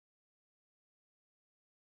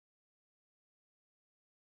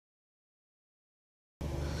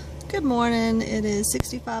Good morning. It is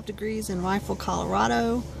 65 degrees in Rifle,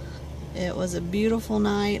 Colorado. It was a beautiful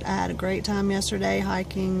night. I had a great time yesterday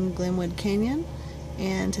hiking Glenwood Canyon,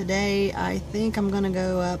 and today I think I'm going to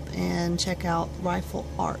go up and check out Rifle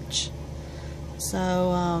Arch.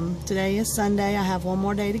 So today is Sunday. I have one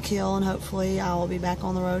more day to kill, and hopefully I will be back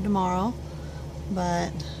on the road tomorrow.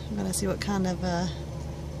 But I'm going to see what kind of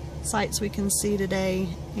sights we can see today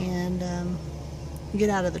and get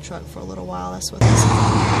out of the truck for a little while. That's what this is.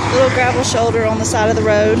 Little gravel shoulder on the side of the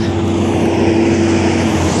road.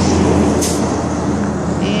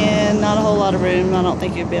 And not a whole lot of room. I don't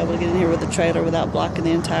think you'd be able to get in here with a trailer without blocking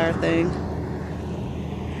the entire thing.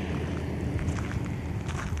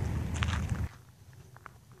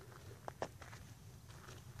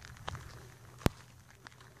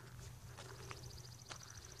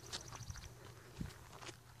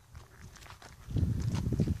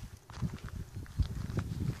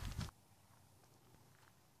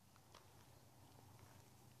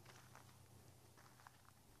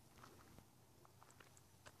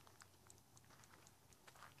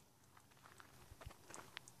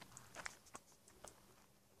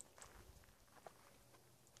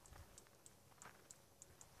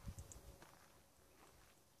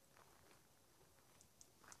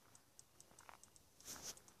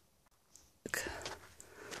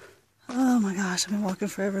 Oh my gosh, I've been walking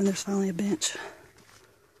forever and there's finally a bench.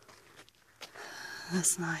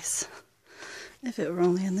 That's nice. If it were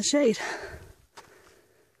only in the shade.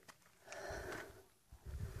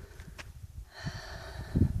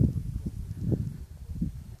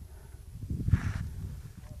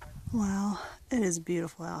 Wow, it is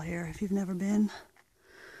beautiful out here. If you've never been,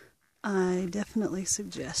 I definitely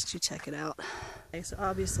suggest you check it out. Okay, so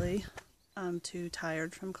obviously I'm too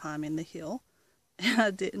tired from climbing the hill. And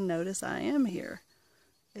I didn't notice I am here.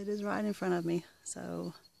 It is right in front of me.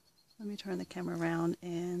 So let me turn the camera around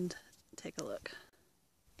and take a look.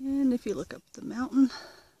 And if you look up the mountain,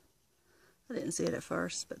 I didn't see it at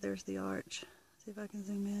first, but there's the arch. See if I can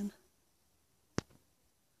zoom in.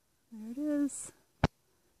 There it is.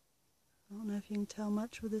 I don't know if you can tell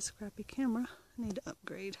much with this crappy camera. I need to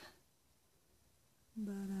upgrade.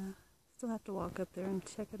 But still have to walk up there and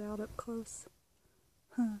check it out up close.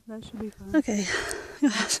 That should be fun. Okay, you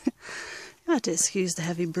have to excuse the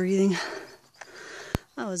heavy breathing.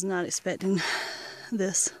 I was not expecting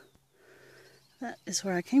this. That is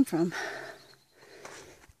where I came from.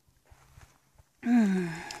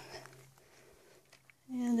 And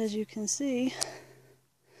as you can see,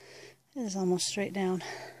 it is almost straight down.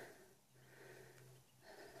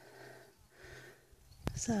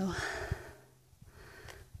 So,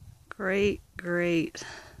 great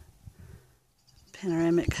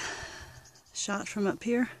panoramic shot from up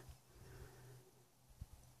here.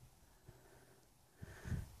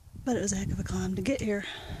 But it was a heck of a climb to get here.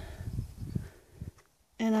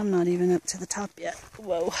 And I'm not even up to the top yet.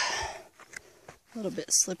 Whoa. A little bit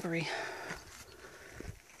slippery.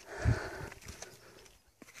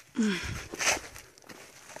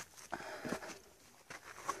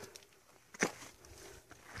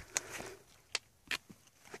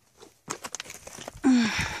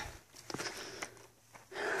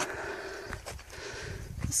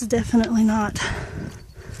 This is definitely not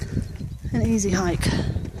an easy hike.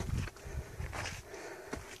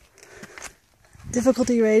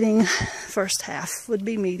 Difficulty rating, first half would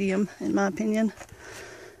be medium, in my opinion.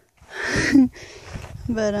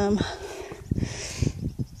 But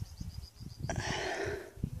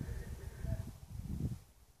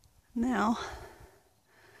now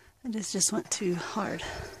it just went too hard.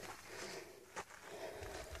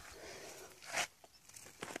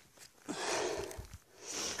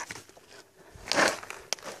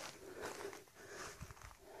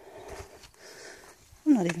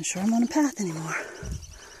 I'm not even sure I'm on a path anymore.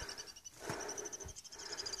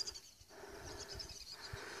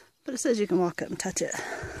 But it says you can walk up and touch it.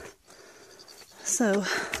 So,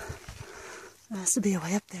 there has to be a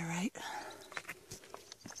way up there, right?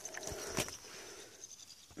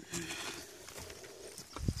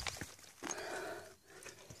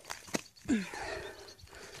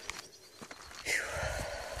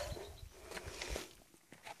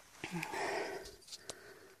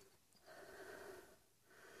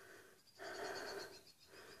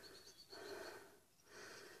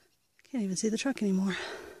 Can't even see the truck anymore.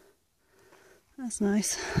 That's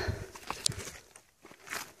nice.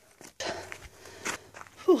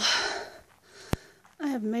 Whew. I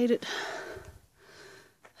have made it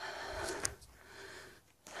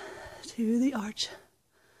to the arch.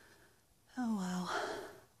 Oh wow.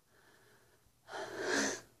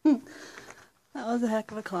 That was a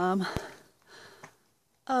heck of a climb.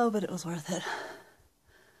 Oh, but it was worth it.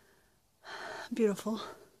 beautiful.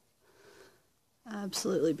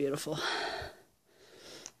 Absolutely beautiful.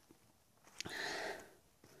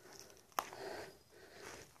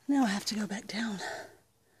 Now I have to go back down.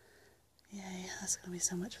 Yay, that's going to be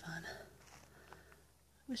so much fun.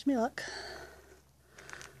 Wish me luck.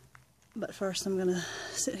 But first I'm going to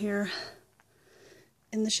sit here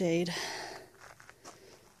in the shade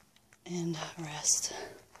and rest.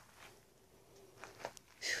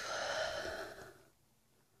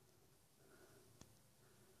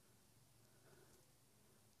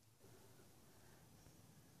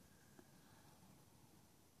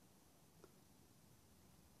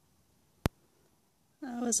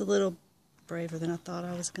 I was a little braver than I thought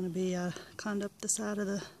I was going to be. I climbed up the side of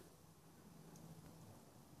the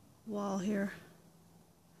wall here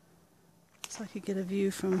so I could get a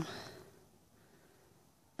view from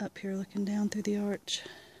up here looking down through the arch.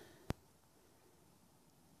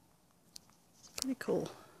 It's pretty cool.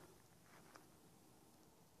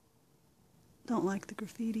 Don't like the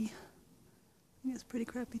graffiti. I think it's a pretty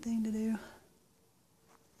crappy thing to do.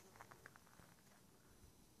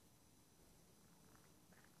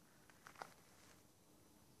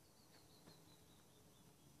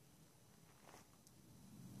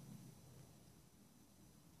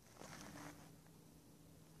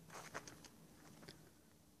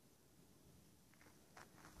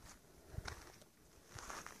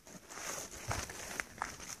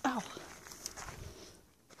 Ow.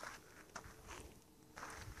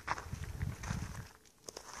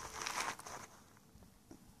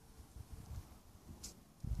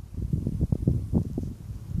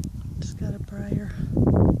 Just got a briar.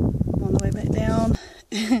 I'm on the way back down.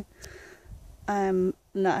 I'm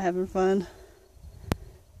not having fun.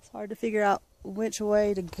 It's hard to figure out which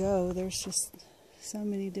way to go. There's just so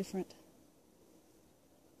many different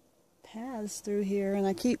paths through here, and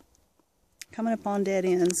I keep coming up on dead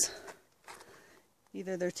ends.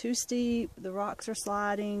 Either they're too steep, the rocks are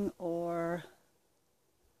sliding, or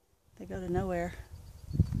they go to nowhere.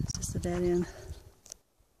 It's just a dead end.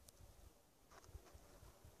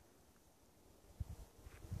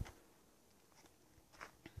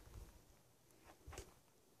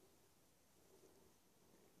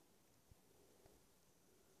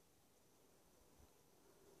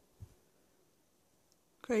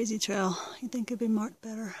 Crazy trail. You'd think it'd be marked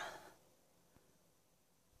better.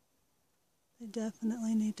 They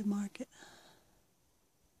definitely need to mark it.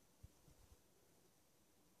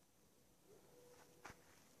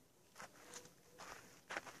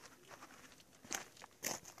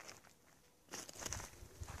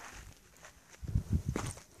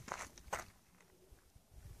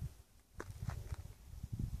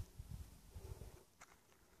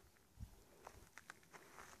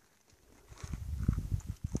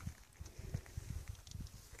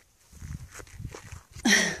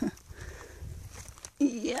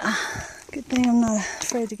 Yeah, good thing I'm not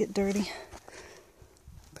afraid to get dirty.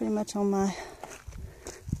 Pretty much on my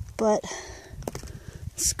butt,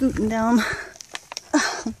 scooting down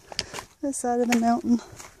this side of the mountain.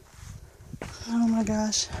 Oh my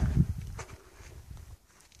gosh.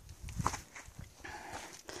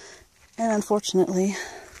 And unfortunately,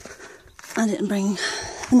 I didn't bring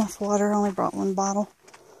enough water. I only brought one bottle.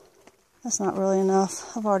 That's not really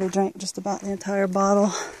enough. I've already drank just about the entire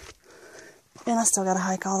bottle. And I still gotta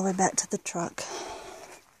hike all the way back to the truck.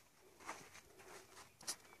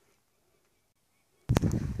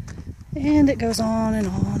 And it goes on and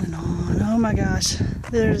on and on. Oh my gosh.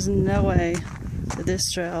 There's no way that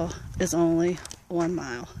this trail is only 1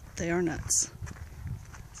 mile. They are nuts.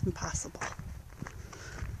 It's impossible.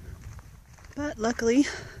 But luckily,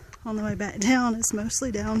 on the way back down, it's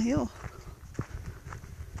mostly downhill.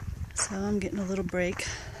 So I'm getting a little break.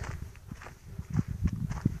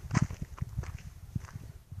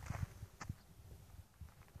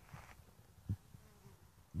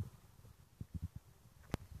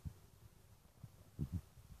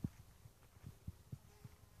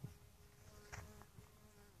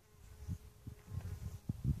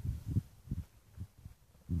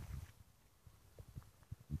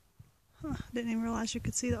 Huh, didn't even realize you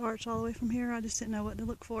could see the arch all the way from here. I just didn't know what to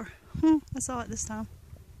look for. I saw it this time.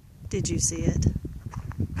 Did you see it?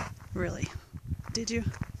 Really? Did you?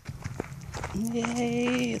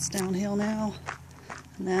 Yay, it's downhill now.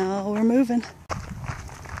 Now we're moving.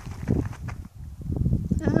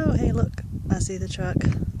 Oh, hey, look. I see the truck.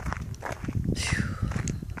 Phew.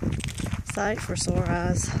 Sight for sore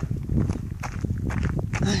eyes.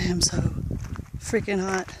 I am so freaking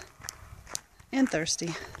hot and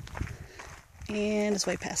thirsty. And it's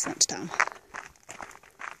way past lunchtime.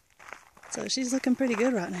 So she's looking pretty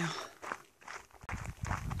good right now.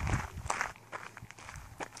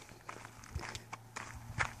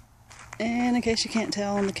 And in case you can't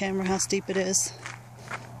tell on the camera how steep it is,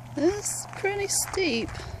 it's pretty steep.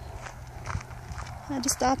 I had to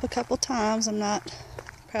stop a couple times, I'm not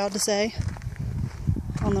proud to say,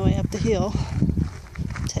 on the way up the hill.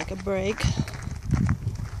 Take a break.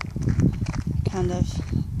 Kind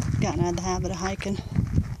of gotten out of the habit of hiking.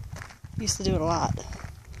 Used to do it a lot.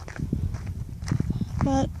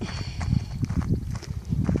 But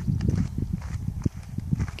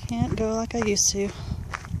can't go like I used to.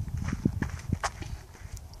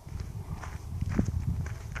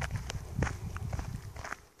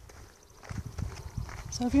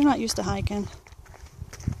 So if you're not used to hiking,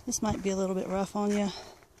 this might be a little bit rough on you.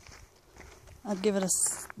 I'd give it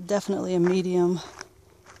definitely a medium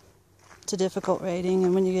to difficult rating,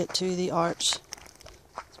 and when you get to the arch,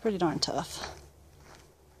 it's pretty darn tough.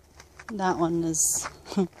 That one is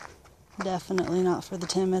definitely not for the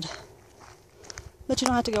timid. But you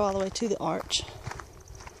don't have to go all the way to the arch.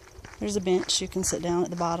 There's a bench you can sit down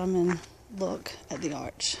at the bottom and look at the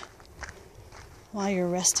arch while you're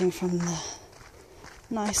resting from the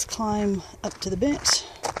nice climb up to the bench.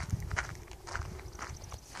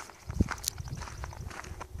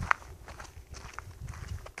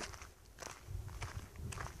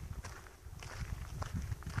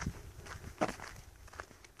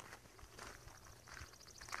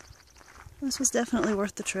 This was definitely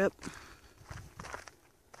worth the trip.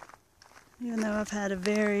 Even though I've had a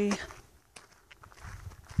very,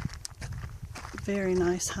 very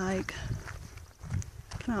nice hike.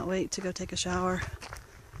 Cannot wait to go take a shower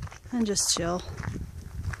and just chill.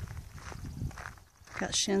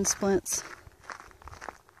 Got shin splints.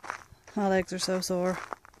 My legs are so sore.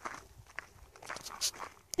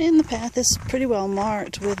 And the path is pretty well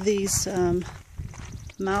marked with these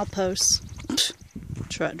mileposts.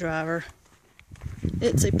 Truck driver.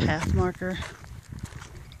 It's a path marker.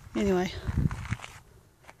 Anyway,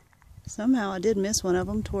 somehow I did miss one of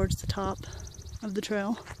them towards the top of the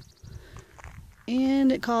trail.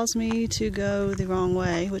 And it caused me to go the wrong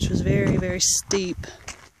way, which was very, very steep,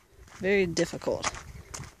 very difficult.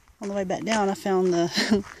 On the way back down, I found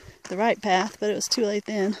the the right path, but it was too late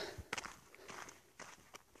then.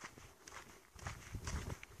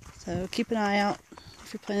 So keep an eye out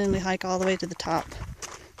if you're planning to hike all the way to the top.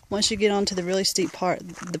 Once you get onto the really steep part,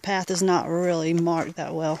 the path is not really marked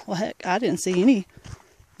that well. Well, heck, I didn't see any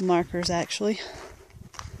markers actually.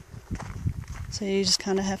 So you just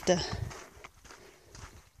kind of have to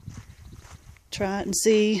try it and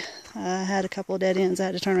see. I had a couple of dead ends I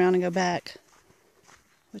had to turn around and go back,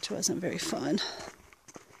 which wasn't very fun.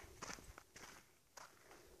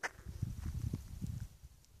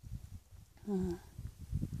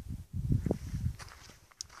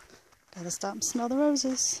 Gotta stop and smell the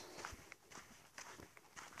roses.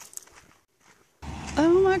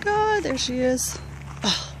 Oh my God, there she is.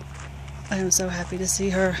 Oh, I am so happy to see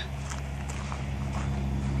her.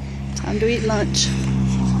 Time to eat lunch.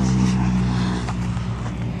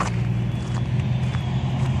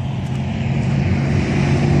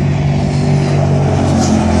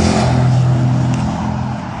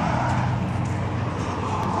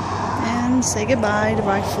 And say goodbye to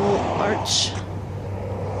Rifle Arch.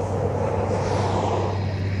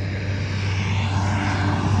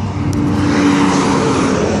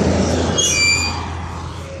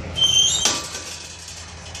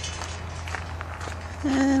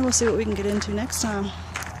 And we'll see what we can get into next time.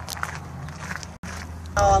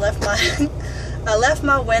 Oh, I left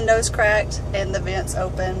my windows cracked and the vents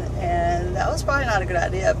open, and that was probably not a good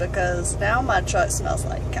idea because now my truck smells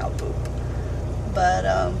like cow poop. But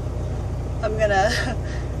I'm gonna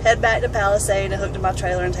head back to Palisade and hook to my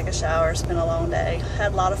trailer and take a shower. It's been a long day.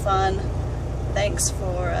 Had a lot of fun. Thanks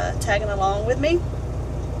for tagging along with me.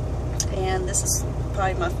 And this is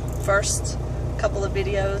probably my first couple of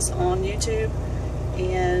videos on YouTube.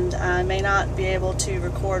 And I may not be able to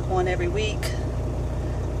record one every week,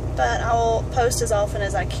 but I will post as often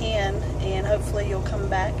as I can, and hopefully you'll come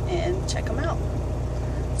back and check them out.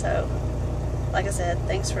 So, like I said,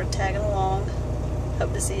 thanks for tagging along.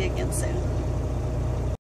 Hope to see you again soon.